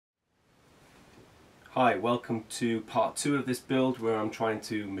Hi, welcome to part 2 of this build where I'm trying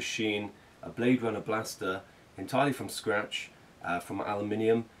to machine a Blade Runner blaster entirely from scratch from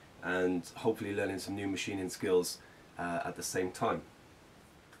aluminium, and hopefully learning some new machining skills at the same time.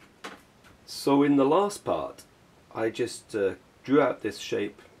 So in the last part I just drew out this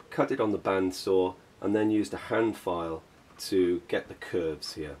shape, cut it on the bandsaw, and then used a hand file to get the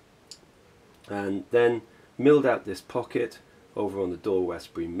curves here, and then milled out this pocket over on the Door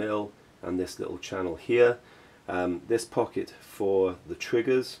Westbury mill and this little channel here, this pocket for the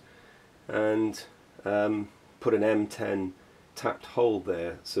triggers, and put an M10 tapped hole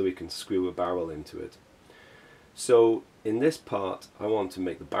there so we can screw a barrel into it. So in this part I want to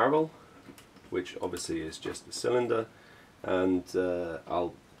make the barrel, which obviously is just a cylinder, and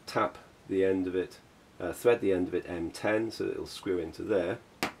I'll tap the end of it, thread the end of it M10 so that it'll screw into there,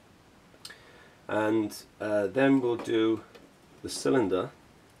 and then we'll do the cylinder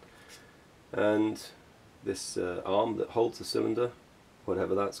and this arm that holds the cylinder,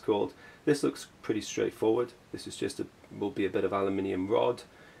 whatever that's called. This looks pretty straightforward. This is just will be a bit of aluminium rod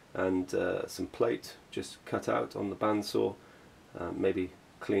and some plate just cut out on the bandsaw, maybe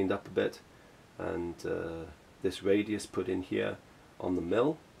cleaned up a bit, and this radius put in here on the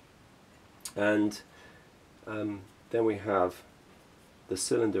mill, and then we have the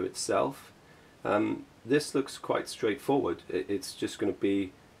cylinder itself. This looks quite straightforward. It's just going to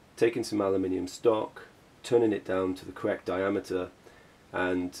be taking some aluminium stock, turning it down to the correct diameter,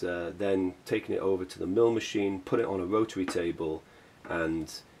 and then taking it over to the mill machine, put it on a rotary table,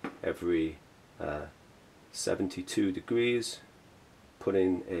 and every 72 degrees put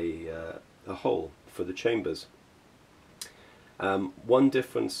in a hole for the chambers. One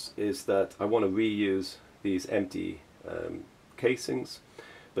difference is that I want to reuse these empty casings,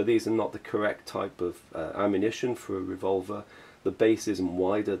 but these are not the correct type of ammunition for a revolver. The base isn't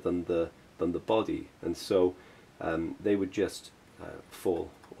wider than the body, and so they would just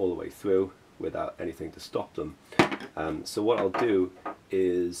fall all the way through without anything to stop them. So what I'll do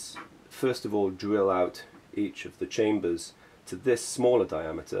is first of all drill out each of the chambers to this smaller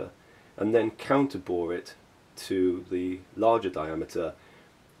diameter, and then counterbore it to the larger diameter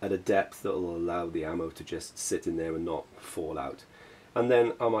at a depth that will allow the ammo to just sit in there and not fall out. And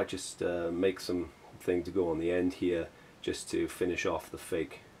then I might just make something to go on the end here just to finish off the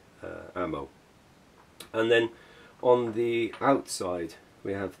fake ammo. And then on the outside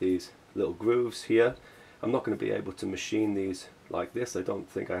we have these little grooves here. I'm not going to be able to machine these like this. I don't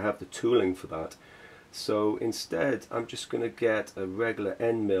think I have the tooling for that. So instead I'm just going to get a regular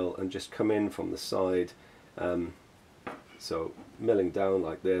end mill and just come in from the side, so milling down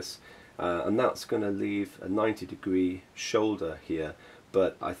like this, and that's going to leave a 90-degree shoulder here,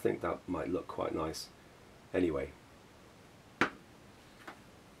 but I think that might look quite nice anyway.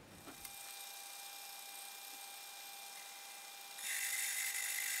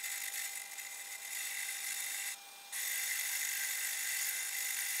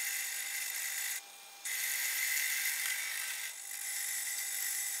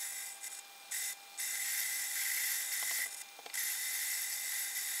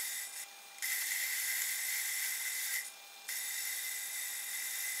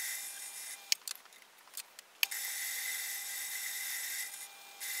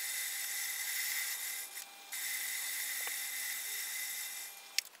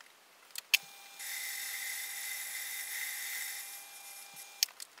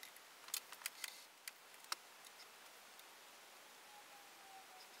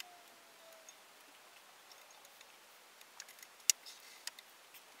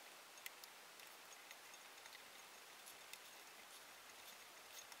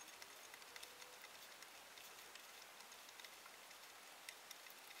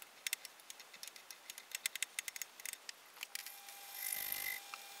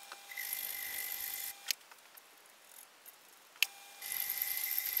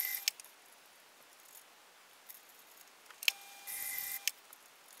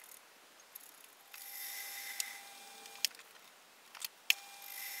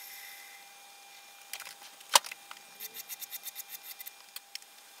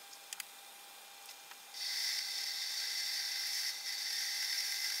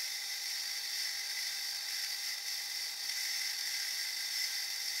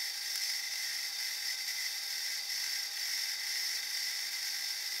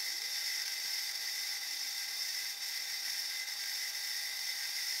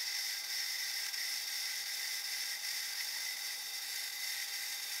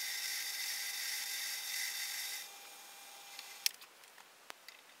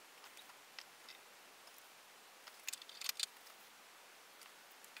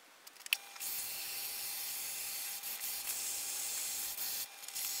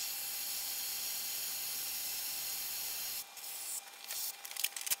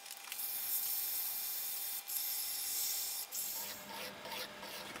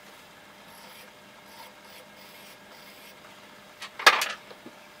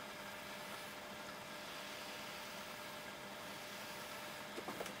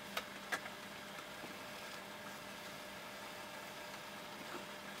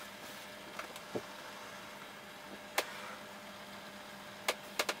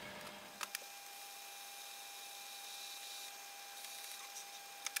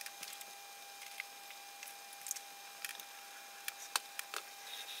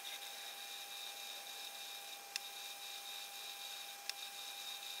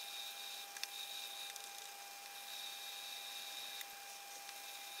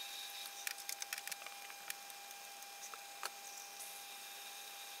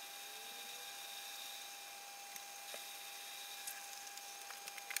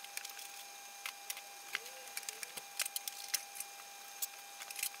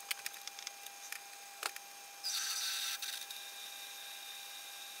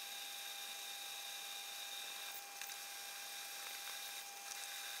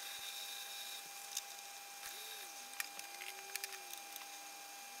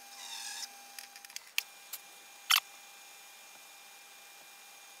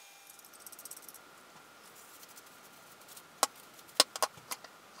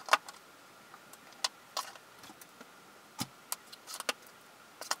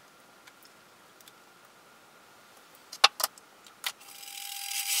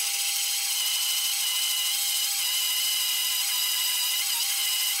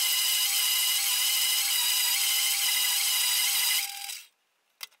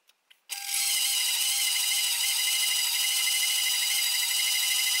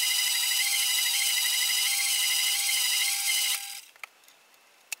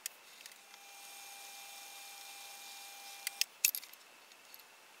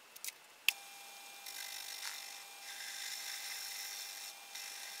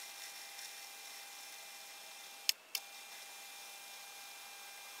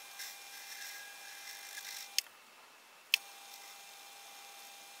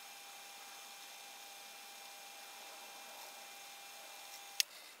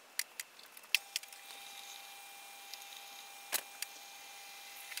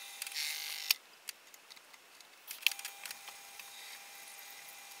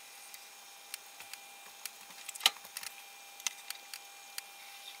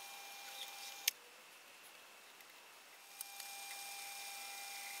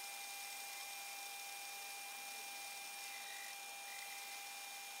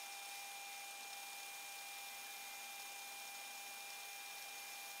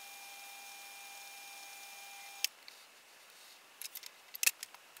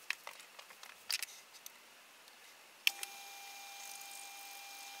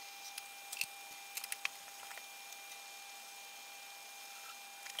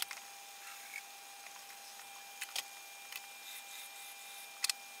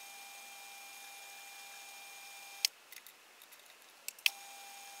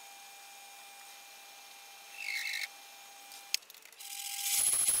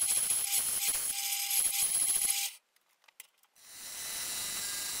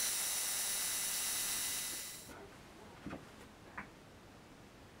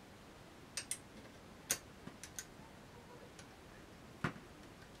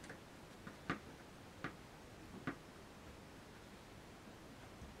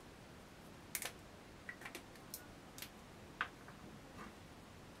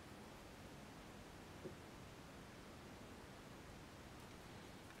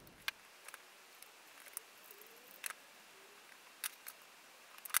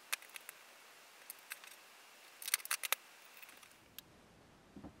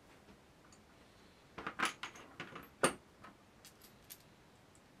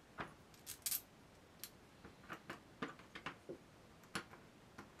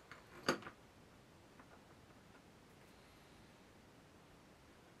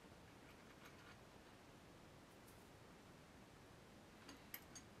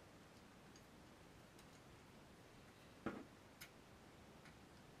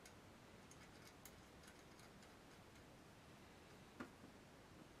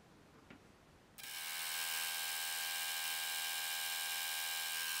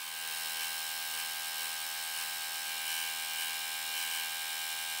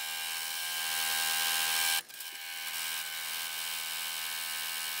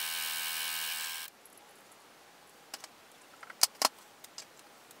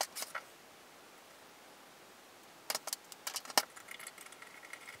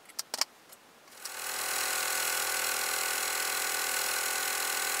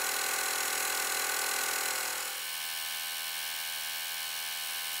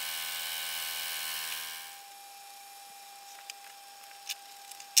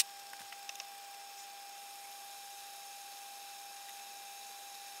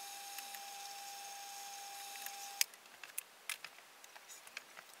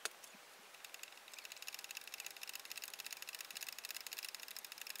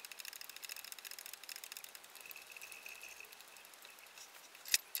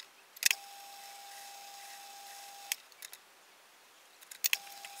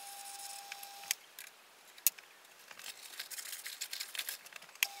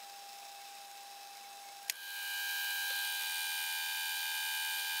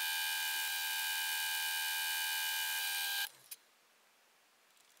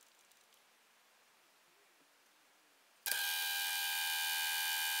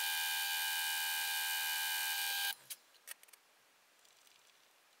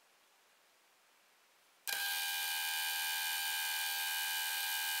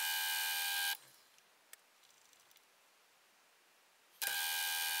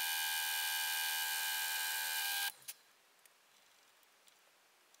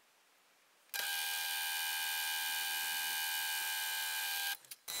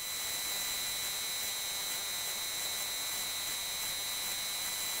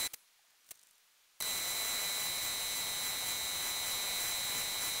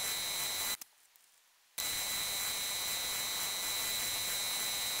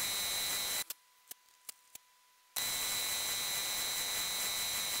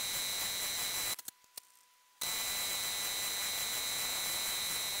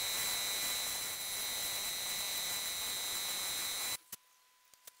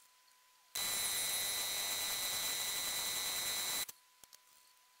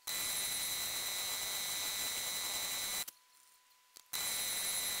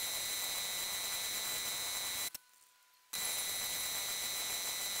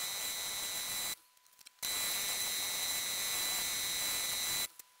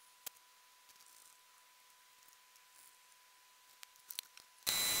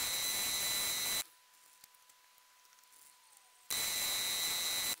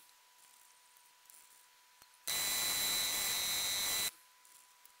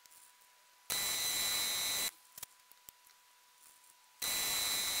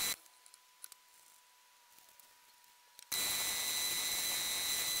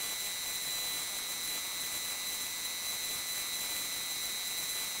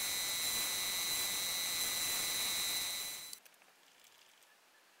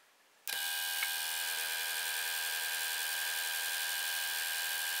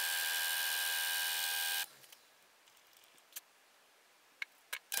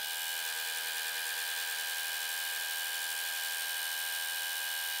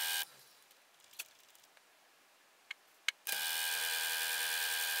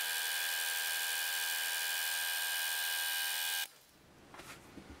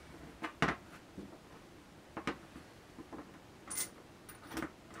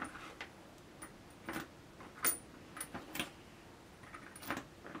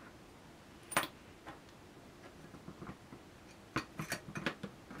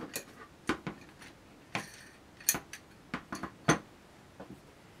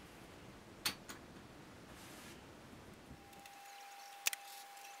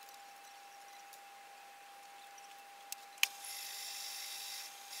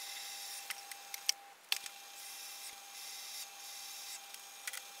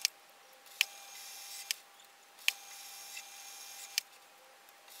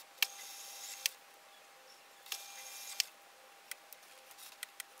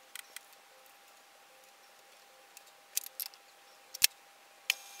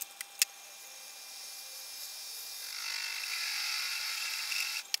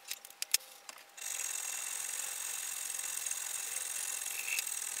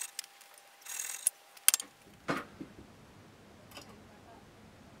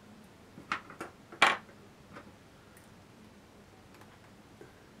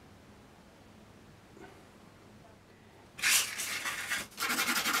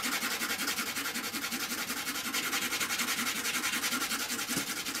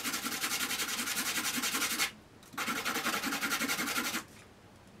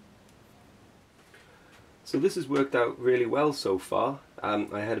 So this has worked out really well so far.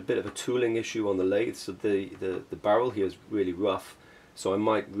 I had a bit of a tooling issue on the lathe, so the barrel here is really rough, so I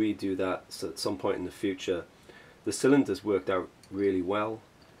might redo that at some point in the future. The cylinder's worked out really well.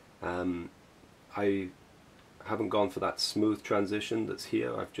 I haven't gone for that smooth transition that's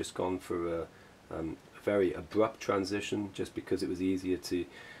here. I've just gone for a very abrupt transition just because it was easier to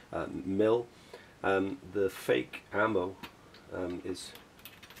mill. The fake ammo is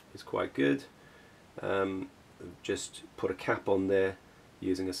quite good. Just put a cap on there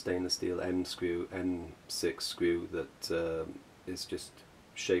using a stainless steel M6 screw that is just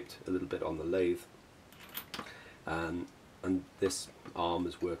shaped a little bit on the lathe, and this arm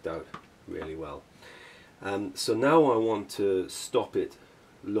has worked out really well. So now I want to stop it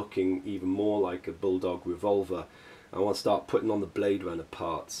looking even more like a Bulldog revolver. I want to start putting on the Blade Runner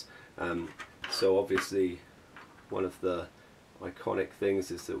parts. So obviously one of the iconic things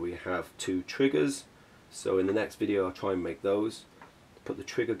is that we have 2 triggers, so in the next video I'll try and make those. Put the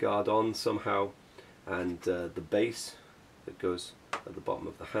trigger guard on somehow, and the base that goes at the bottom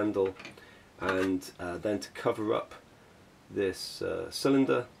of the handle, and then to cover up this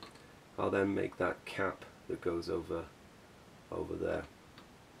cylinder I'll then make that cap that goes over there.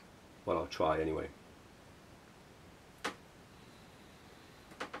 Well, I'll try anyway.